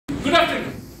Good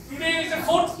afternoon. Today is the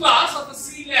fourth class of the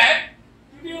C lab.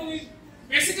 Today we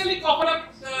basically cover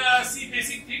up the C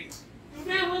basic thing.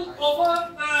 Today we will cover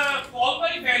the call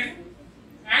by value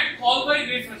and call by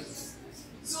reference.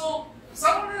 So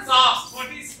someone has asked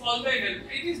what is call by value.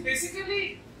 It is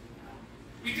basically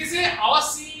our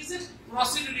C is a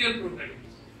procedural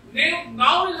programming.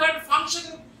 Now we have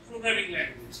functional programming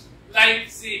language like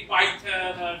say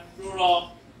Python or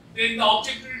Prolog. Then the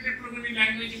object-oriented programming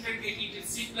language you can get it in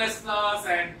C++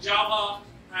 and Java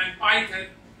and Python.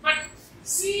 But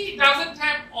C doesn't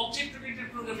have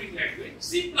object-oriented programming language.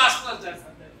 C++ does have that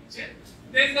feature.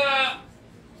 Then the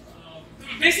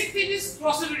basic thing is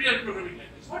procedural programming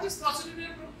language. What is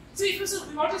procedural programming? See,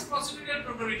 what is procedural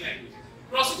programming language?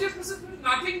 Procedural programming is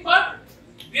nothing but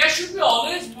there should be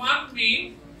always one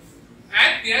main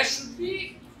and there should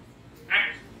be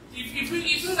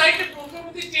if you write a program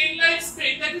with a 10 lines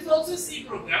space, that is also a C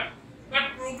program.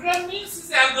 But program means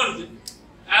is algorithm.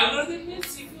 Algorithm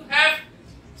means if you have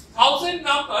 1000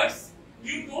 numbers,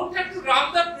 you don't have to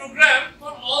run the program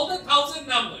for all the 1000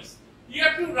 numbers. You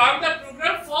have to run the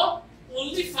program for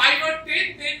only 5 or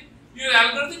 10, then your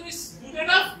algorithm is good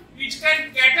enough, which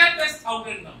can cater this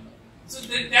 1000 number. So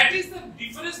that is the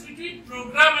difference between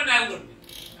program and algorithm.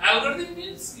 Algorithm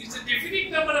means it's a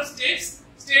definite number of steps.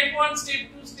 Step 1, step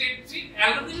 2, step 3.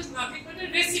 Algorithm is nothing but a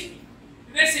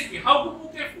recipe. How to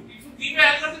cook a food. If you give an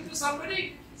algorithm to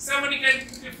somebody, somebody can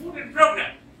cook a food and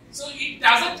program. So it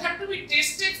doesn't have to be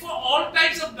tested for all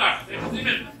types of data.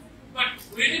 Remember. But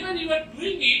whenever you are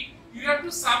doing it, you have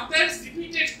to sometimes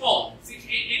repeat a call. See,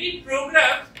 any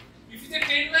program, if it's a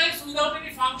 10 lines without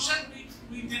any function,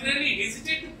 we generally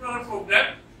hesitate to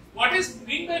program. What is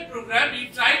meant by program? You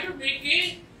try to make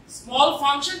a small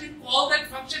function, you call that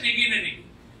function again and again.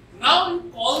 Now you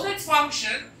call that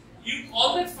function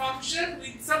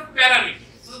with some parameters.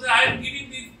 So that I am giving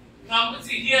the number,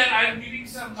 see here I am giving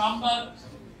some number,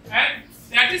 and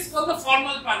that is called the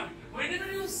formal parameter.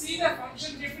 Whenever you see the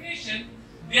function definition,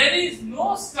 there is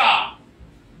no star.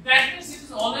 That means it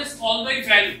is always call by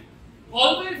value.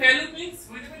 Call by value means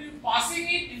whenever you are passing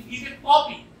it, you give a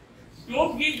copy.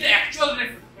 Don't give the actual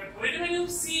reference. But whenever you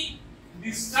see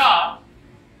the star,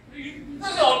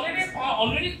 because you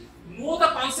already know the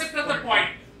concept of the point.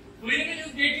 Whenever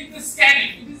you get in the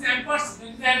scanning, it is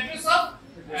ampersand, the address of,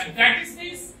 that is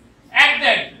means at the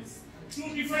address.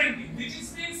 Two different things.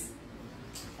 This means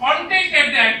content at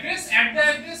the address,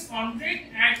 content,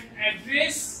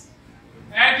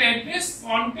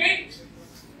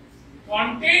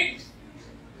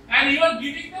 and you are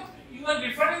giving you are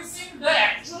referencing the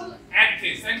actual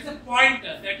address. That is a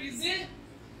pointer. That is a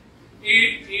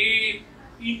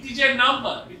integer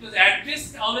number, because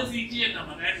address always integer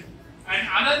number, and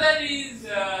another is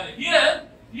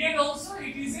here also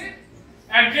it is a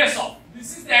address of.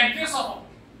 This is the address of,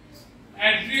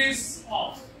 and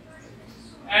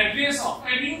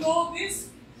you know this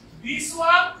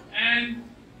one and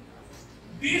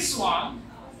this one,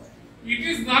 it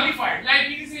is nullified, like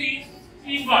it is a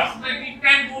inverse, like it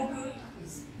can go to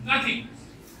nothing.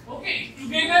 Okay,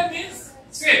 together means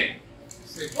same.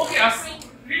 Okay, so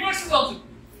reverse is also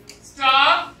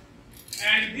star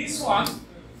and this one,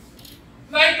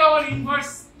 like our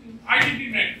inverse identity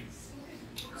matrix.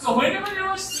 So whenever you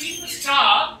are seeing the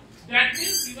star, that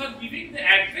means you are giving the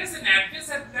address and address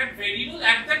at that variable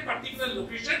at that particular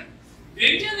location.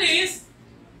 Danger is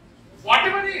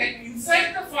whatever is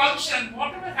inside the function,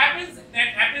 whatever happens, that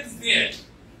happens there.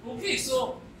 Okay,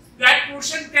 so that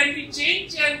portion can be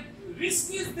changed, and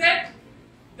risk is that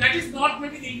is not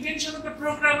maybe the intention of the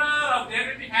programmer, or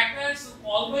there may be hackers. So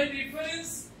call by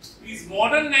reference, these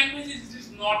modern languages, it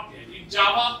is not there. In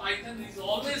Java, Python is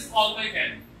always call by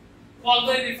value. Call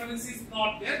by reference is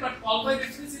not there, but call by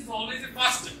reference is always a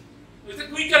faster. So it's a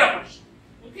quicker operation.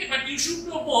 Okay, but you should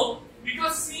know both,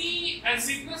 because C and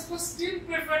C++ still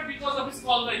preferred because of its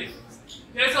call by reference.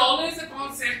 There is always a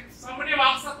concept. Somebody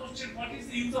asked the question, what is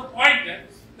the use of pointer?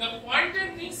 The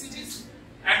pointer means it is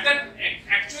at that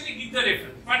actually give the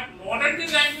reference. But modern day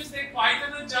language like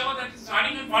Python and Java, that is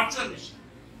running on virtual machine.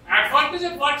 Advantage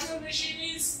of virtual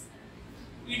machine is,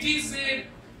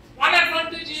 one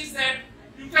advantage is that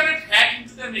you cannot hack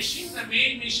into the machine, the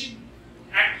main machine.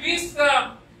 At least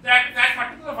that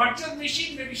particular virtual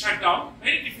machine may be shut down.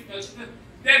 Very difficult.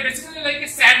 They are basically like a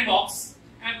sandbox,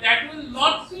 and that will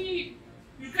not be.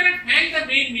 You cannot hack the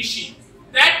main machine.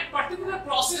 That particular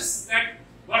process, that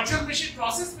virtual machine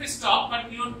process may stop,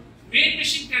 but your main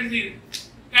machine can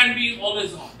be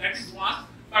always on. That is one.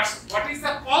 But what is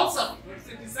the cons of it? What is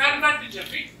the disadvantage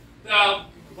of it? The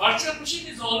virtual machine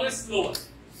is always slower.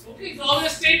 Okay, it's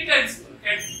always 10 times slower.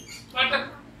 But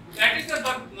that is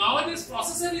but nowadays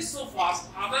processor is so fast.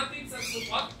 Other things so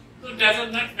forth. So it does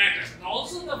not matter. And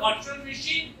also the virtual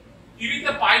machine, even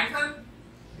the Python,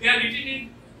 they are written in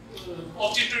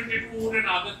object-oriented code and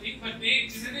other things, but they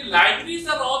generally libraries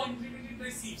are all implemented by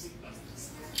C++.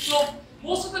 So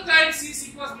most of the time C++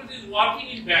 is working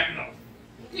in background.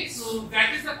 Okay, so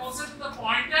that is the concept of the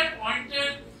pointer.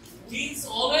 Pointer means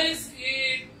always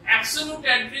a absolute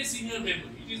address in your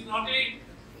memory. It is not a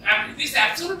this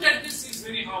absolute address is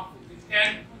very harmful. It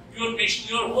can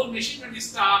your whole machine will be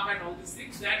stuck and all these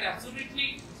things. That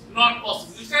absolutely not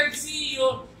possible. You can see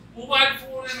your mobile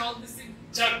phone and all these things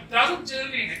doesn't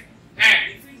generally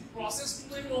hang. If you process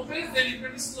too many opens, then it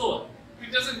will be slower.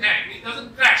 It doesn't hang. It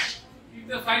doesn't crash. If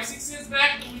the 5-6 years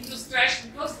back the Windows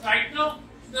crashed because right now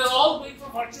they're all going for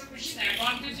virtual machine.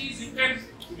 Advantage is you can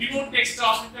remote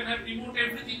desktop, you can have remote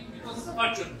everything because of the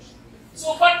virtual machine.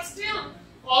 So, but still,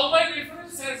 call by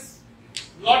reference has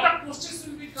lot of questions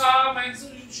will become, and so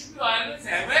you should be always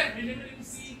aware whenever you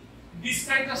see this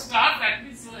kind of stuff. That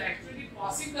means you are actually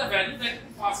passing the value that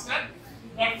is faster.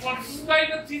 But for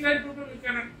 2-line or 3-line program, you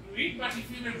cannot do it. But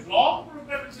if you have a long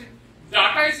program,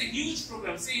 data is a huge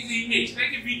program, say it's an image,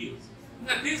 like a video.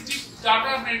 Now, this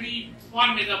data may be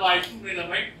 1 megabyte, 2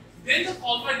 megabyte, then the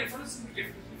call by reference will be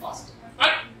definitely faster.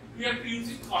 But we have to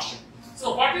use it caution.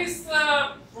 So, what is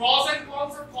the pros and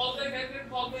cons of call by value and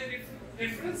call by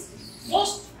reference?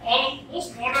 Most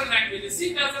modern languages,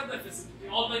 C does have the facility,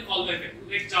 all by call by value,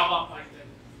 like Java, Python,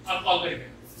 or call by value.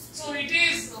 So, it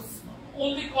is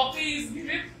only copy is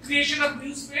needed, creation of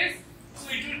new space, so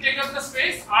it will take up the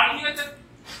space. Earlier, the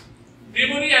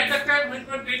memory at that time when it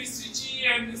was very stretchy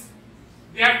and this,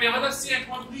 they have developed C and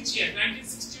called Glitchy at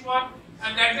 1961,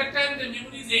 and at that time the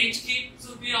memory is 8K,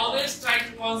 so they always try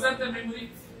to conserve the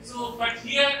memory. So, but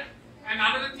here, and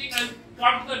another thing, I'll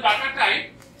come to the data type.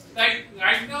 Like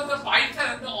right now, the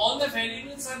Python, all the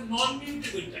variables are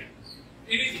non-mutable type.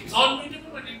 Anything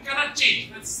non-mutable, but it cannot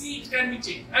change. But C, it can be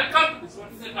changed. I'll come to this.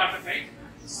 What is the data type?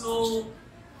 So,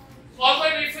 call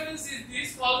by reference is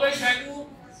this. Call by value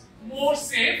more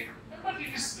safe, but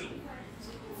it is slow.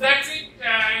 That's it.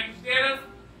 And there are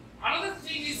another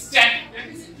thing is static. That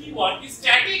is a keyword. Is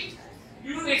static.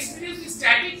 You will experience the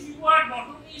static keyword not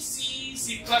only C,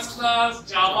 C++,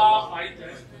 Java, Python.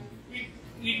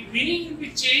 Meaning will be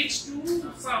changed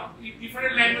to some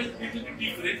different language, little bit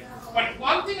different. But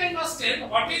one thing I must tell,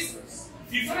 what is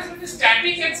difference between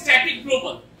static and static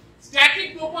global?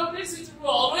 Static global means it will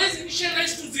always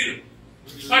initialize to 0.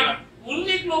 But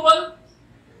only global,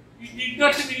 it need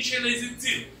not be initialized in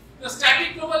 0. The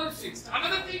static global is fixed.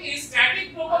 Another thing is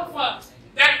static global for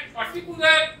that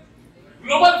particular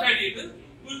global variable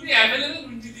will be available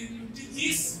into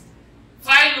this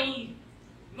file only,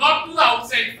 not to the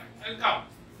outside file. I'll come.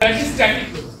 That is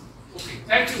static global. Okay,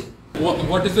 thank you.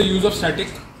 What is the use of static?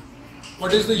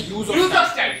 What is the use of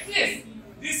static? Yes.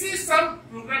 This is some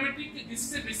programmatic,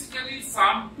 this is basically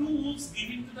some tools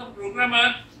given to the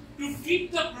programmer to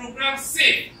keep the program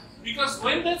safe. Because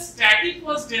when the static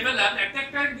was developed, at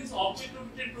that time this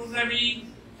object-oriented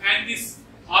programming and this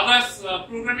other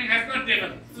programming has not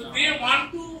developed. So they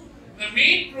want to, the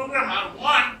main programmer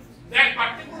want that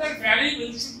particular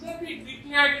variable should not be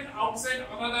declared outside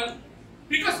another,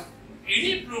 because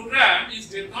any program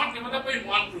is not developed by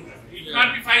one program. It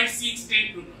can't be 5, 6, 10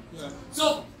 programs.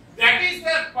 So that is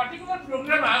the particular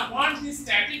programmer wants this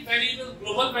static variable,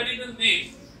 global variable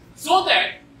name, so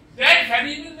that that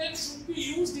variable name should be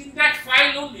used in that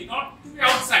file only, not to be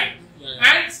outside.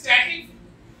 And static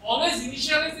always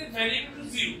initializes variable to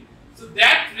 0. So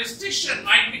that restriction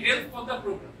might be helpful for the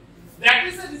program. That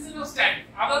is the reason of static.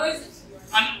 Otherwise,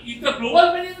 if the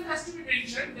global variable has to be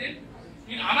mentioned, then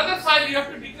in another file you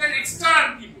have to declare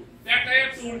extern keyboard. That I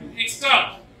have told you,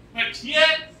 extern. But here,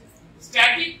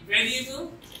 static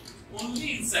variable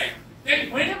only inside.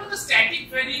 Then whenever the static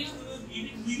variable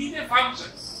is within a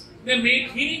function, the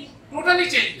meaning totally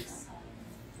changes.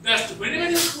 Thus,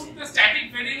 whenever you put the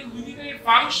static variable within a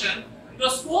function, the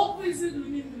scope is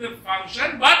within the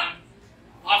function, but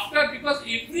after, because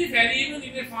every variable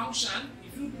in a function,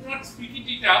 if you do not speed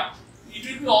it up, it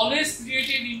will be always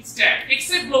created in stack,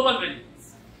 except global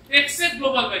variables. Except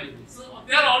global variables. So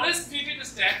they are always created in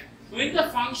stack. When the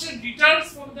function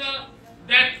returns from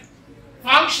that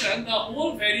function, the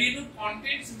whole variable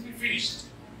contents will be finished.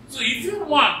 So if you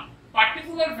want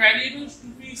particular variables to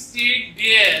be stayed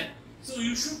there, so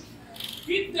you should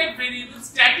keep that variable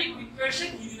static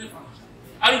declaration within a function.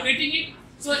 Are you getting it?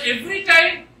 So every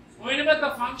time, whenever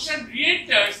the function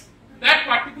re-enters, that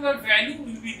particular value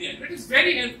will be there. That is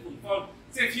very helpful for,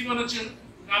 say, Fibonacci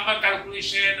number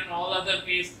calculation and all other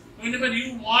case. Whenever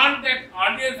you want that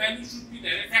earlier value should be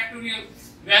there, a factorial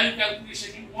value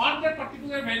calculation, you want that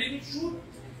particular value should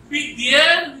be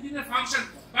there within a function. function,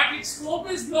 but its scope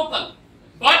is local,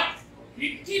 but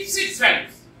it keeps its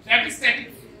values. That is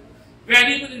static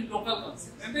variable in local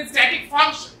concept. And then static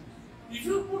function. If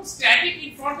you put static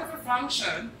in front of a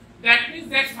function, that means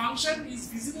that function is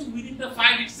visible within the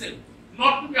file itself,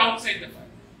 not to be outside the file.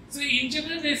 So in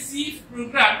general, a C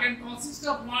program can consist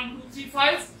of 1, 2, 3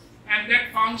 files, and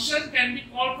that function can be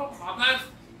called from other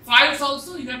files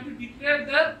also. You have to declare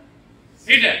the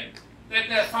header, that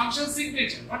the function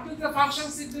signature. What is the function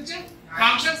signature?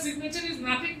 Function signature is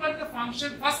nothing but the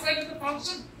function, first line of the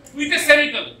function with a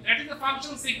semicolon. That is the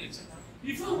function signature.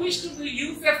 If you wish to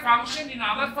use that function in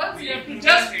other files, you have to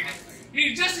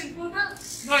just include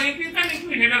the, no, you can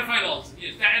include header file also.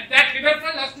 Yes, that header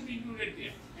file has to be included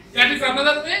there. That is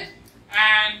another way.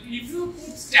 And if you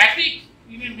put static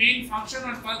in a main function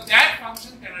or file, that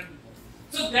function cannot be called.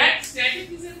 So that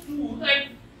static is a tool that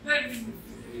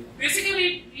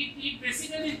basically it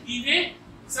basically gives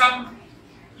some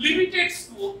limited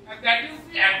scope, and that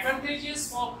will be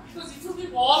advantageous for, because if you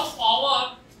give all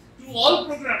power to all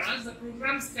programmers, the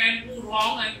programs can go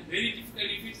wrong and very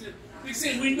difficult. If it's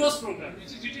a Windows program, which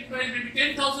is written by maybe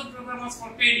 10,000 programmers for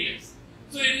 10 years.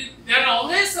 So there are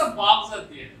always some bugs are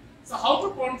there. So how to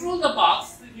control the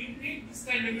bugs? You need this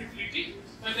kind of utility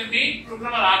by the main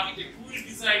programmer architect who will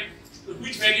decide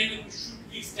which variable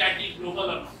should be static,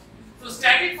 global or not. So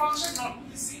static function not to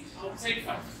be seen outside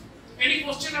file. Any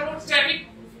question about static?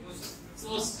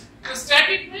 So the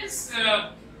static means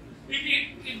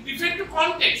it different to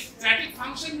context. Static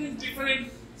function is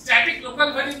different. Static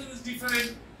local variable is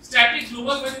different. Static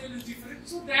global variable is different.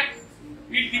 So that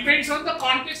it depends on the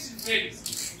context. It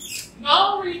varies.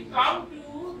 Now we come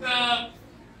to the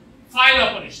file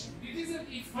operation. It is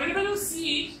whenever you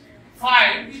see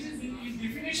file, this is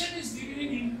definition is given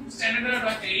in input standard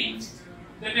by 8.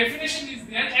 The definition is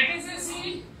there. That is a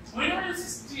C. Whenever you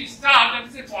see star, that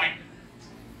is a pointer.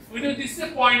 Whenever this is a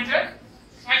pointer,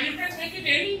 and you can make it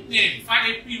any name. File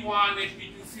FP1,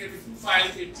 FP2, if you have two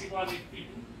files, FP1, FP2.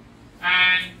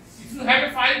 And if you have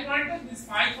a file pointer, this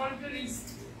file pointer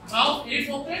is now F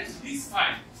opens this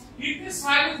file. If this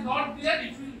file is not there,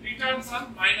 it will return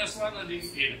some -1 or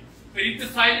error. But if the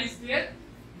file is there,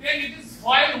 then it is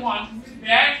while 1 with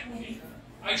bad coding.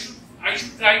 I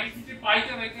should write, if it is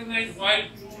Python, I can write while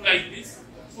 2 like this.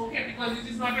 Okay, because it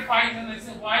is not a Python, I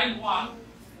say while 1.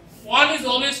 1 is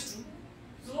always true.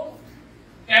 So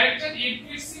character 8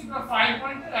 bits in the file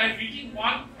pointer, I am reading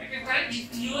 1. I can write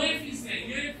if EOF is there.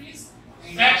 EOF is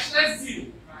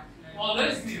 \0.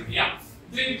 Always 0. Yeah.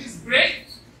 Then it is break,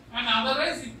 and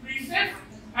otherwise it printf.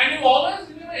 And you always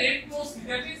remember 8 closely.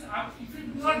 That is, if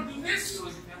you do not do this,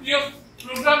 your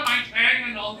program might hang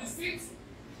and all these things.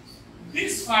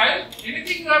 This file,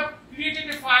 anything you have created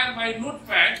a file by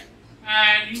Notepad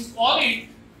and you call it,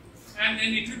 and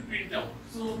then it will print out.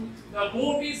 So the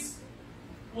mode is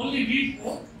only read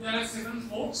mode. There are 7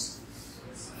 modes.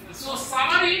 So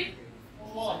summary,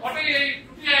 what I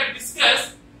today have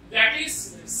discussed, that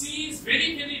is C is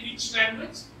very rich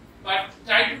language, but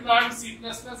try to learn C++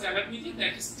 LMPG.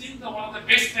 That is still one of the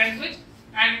best language,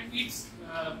 and it is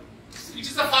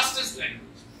the fastest language.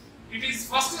 It is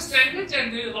fastest language,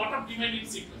 and there is a lot of demand in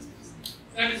C++.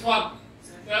 That is one.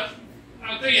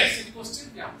 Yes, any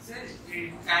question? Yeah. Sir,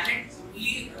 can it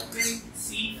only open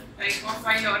C type of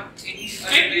file or any?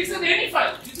 It is in any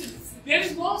file. There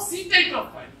is no C type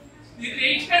of file.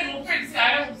 It can open. I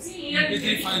have C here.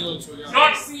 Any file also, yeah.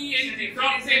 Dot C, anything.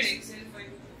 Dot Z. Excel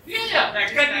file. Yeah, that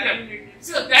can be done.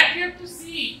 So that you have to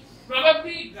see.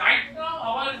 Probably right now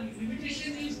our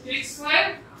limitation is text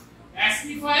file,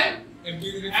 ASCII file,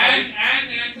 MP3 file, and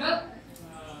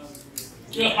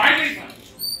the binary file.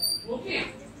 Okay.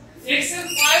 Excel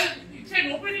file, you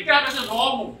can open it up as a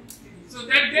raw mode. So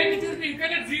that then it will be, you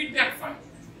cannot read that file.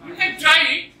 You can try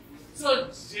it.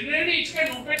 So generally it can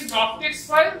open .text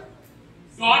file,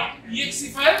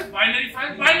 .exe file, binary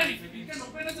file, binary file. You can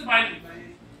open as a binary file.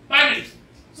 Binary.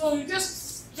 So you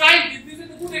just try it. This is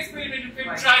a good experiment. You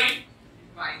can try it.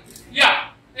 Yeah.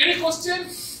 Any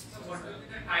questions? So what will be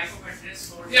the type of address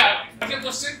stored? Yeah. What's your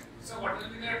question? So what will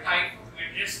be the type of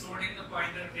address stored in the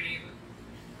pointer variable?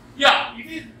 Yeah, it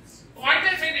is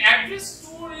pointer and address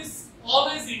store is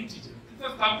always integer.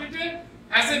 Because computer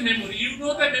has a memory. You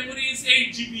know the memory is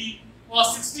 8 GB or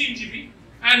 16 GB,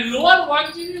 and lower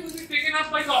 1 GB will be taken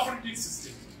up by the operating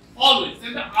system. Always.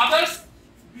 And the others,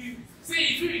 say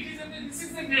if this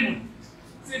is a memory.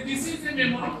 Say this is a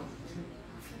memory.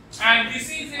 And this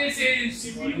is a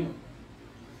CPU.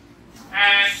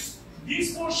 And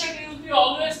this portion will be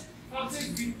always from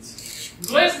say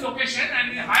lowest location,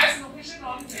 and the highest location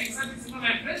on the hexadecimal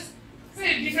address. Say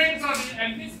it depends on it,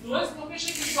 and this lowest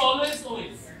location is always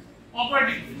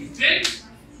operating. Then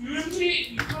you will be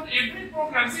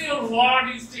program, say your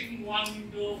Word is taking one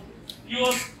window,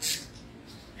 your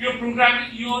programming,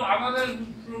 your another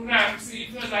program, say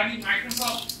if you are running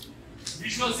Microsoft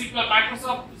Visual C++,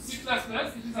 Microsoft C++,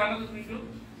 it is another window.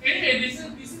 Anyway,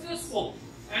 this is your scope,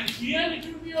 and here it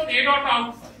will be your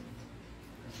a.out file,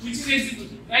 which is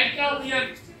executed. Right now we are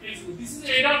executing. This is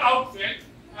a.out file,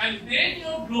 and then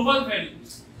your global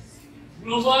values,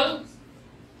 global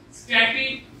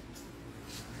static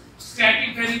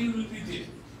variable will be there,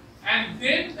 and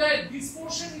then this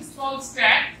portion is called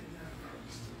stack,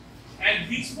 and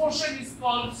this portion is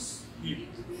called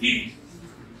heap.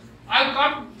 I'll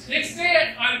come next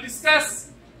day. I'll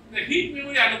discuss the heap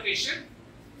memory allocation.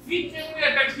 Heap memory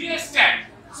that here stack.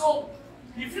 So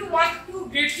if you want to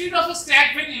get rid of a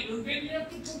stack variable, then you have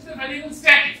to put the variable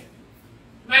static,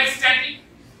 like static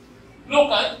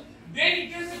local. Then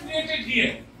it will be created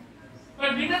here.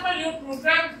 But remember, your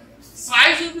program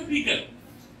size will be bigger,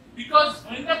 because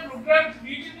when the program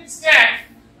created in stack,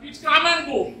 it come and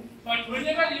go. But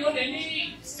whenever your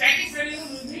any static variable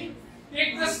will be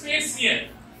take the space here,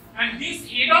 and this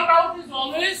a.out is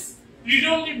always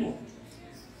read-only mode.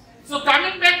 So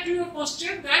coming back to your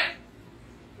question, that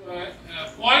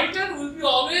pointer will be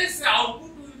always, the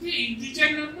output will be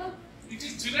integer number. It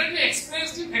is generally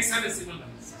expressed in hexadecimal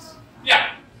numbers.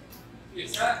 Yeah.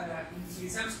 Yes. Sir, in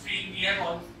case of string, we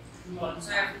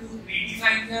also have to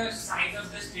redefine the size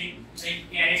of the string,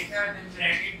 like character, then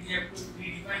bracket, we have to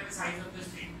redefine the size of the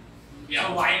string. Yeah.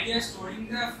 So while we are storing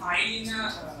the file in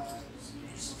a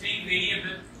string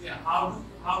variable, yeah,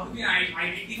 how do we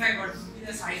identify what would be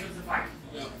the size of the file?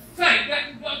 Yeah.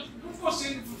 Right, good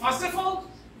question. First of all,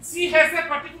 C has a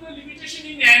particular limitation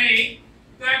in array,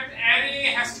 that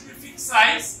array has to be fixed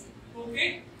size,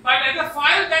 okay? But as a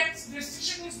file, that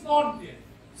restriction is not there.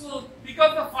 So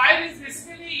because the file is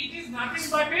basically, it is nothing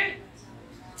but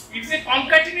it's a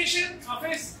concatenation of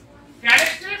its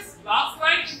characters. Last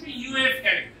line should be UF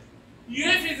character.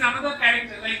 UF is another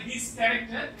character, like this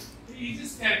character, is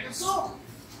this character. So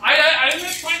I will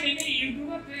not find you do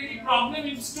not have any problem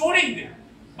in storing them.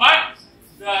 But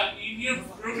in your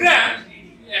program,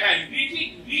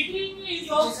 reading is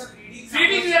also,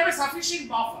 reading you have a sufficient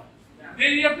buffer.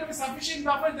 Then you have to have a sufficient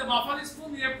buffer. The buffer is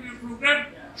full. Your program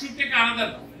should take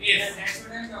another buffer. Yes. That's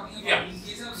what I am talking about. Yeah. In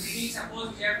case of reading,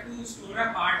 suppose we have to store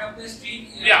a part of the string.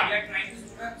 Yeah. We are trying to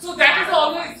store a So that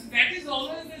is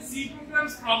always the C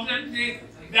program's problem.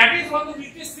 That is one of the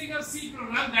weakest thing of C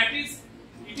program. That is,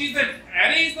 it is the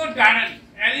array is not dynamic.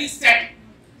 Array is static.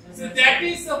 So that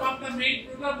is one of the main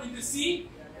problem with the C.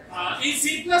 In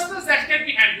C++ that can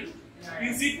be handled.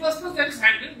 In C++ that is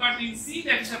handled, but in C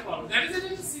that is a problem. That is the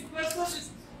reason C++ is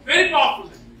very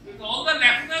powerful. Because all the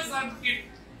lacunas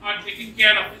are taken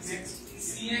care of in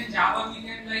C and Java we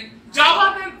can like.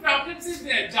 Java, the problems is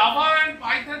there. Java and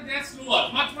Python, they are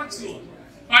slower, much slower.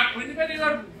 But whenever you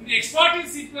are expert in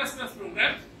C++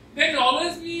 program, then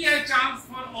always be a chance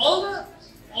for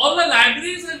all the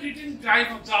libraries are written in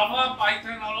Java,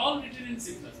 Python are all written in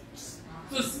C++.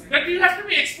 So, but you have to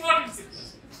be expert in C++.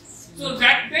 So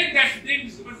that then but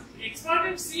expert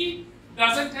in C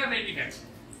doesn't have any value.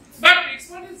 But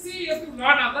expert in C you have to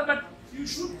learn other, but you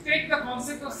should take the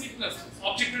concept of C++,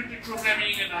 object-oriented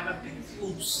programming and other things.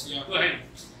 Oops. Yeah. Go ahead.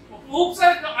 Oops,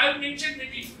 I will mention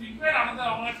maybe require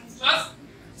another 1 or 2 class.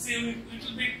 Say a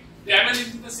little bit dabble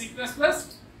into the C++.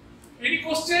 Any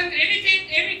question,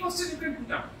 any question you can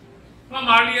put up from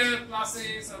earlier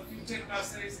classes or future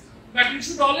classes. But you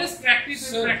should always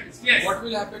practice and practice. Yes. What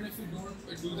will happen if you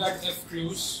don't do that if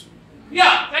close?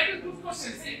 Yeah, that is a good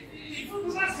question. If you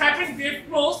do not happen def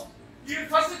close, you will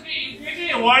first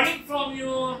get a warning from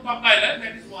your compiler,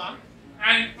 that is one.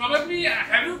 And probably,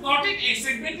 have you got it? A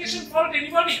segmentation fault,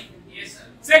 anybody? Yes, sir.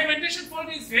 Segmentation fault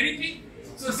is very big.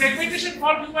 So segmentation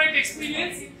fault you might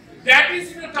experience. That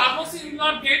is in your Turbo C you will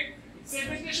not get.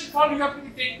 Segmentation fault you have to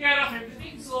take care of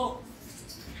everything. So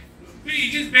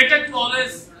it is better to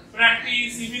always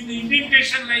practice even the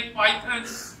indentation like Python,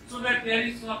 so that there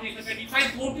is not a effect. If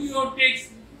I go to your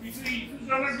text, if you do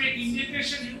not make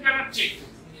indentation, you cannot check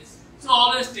it. So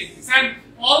always take this. And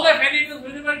all the variables,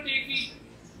 whenever you take it,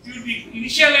 you will be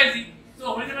initializing.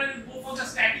 So whenever you go for the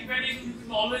static variable, you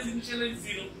will always initialize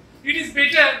 0. It is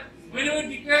better whenever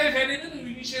you declare a variable,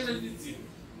 you initialize with 0.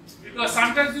 Because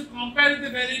sometimes you compare the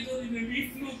variable in a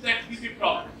if loop, that will be a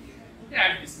problem. Okay,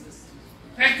 I will discuss.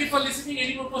 Thank you for listening.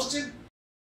 Any more questions?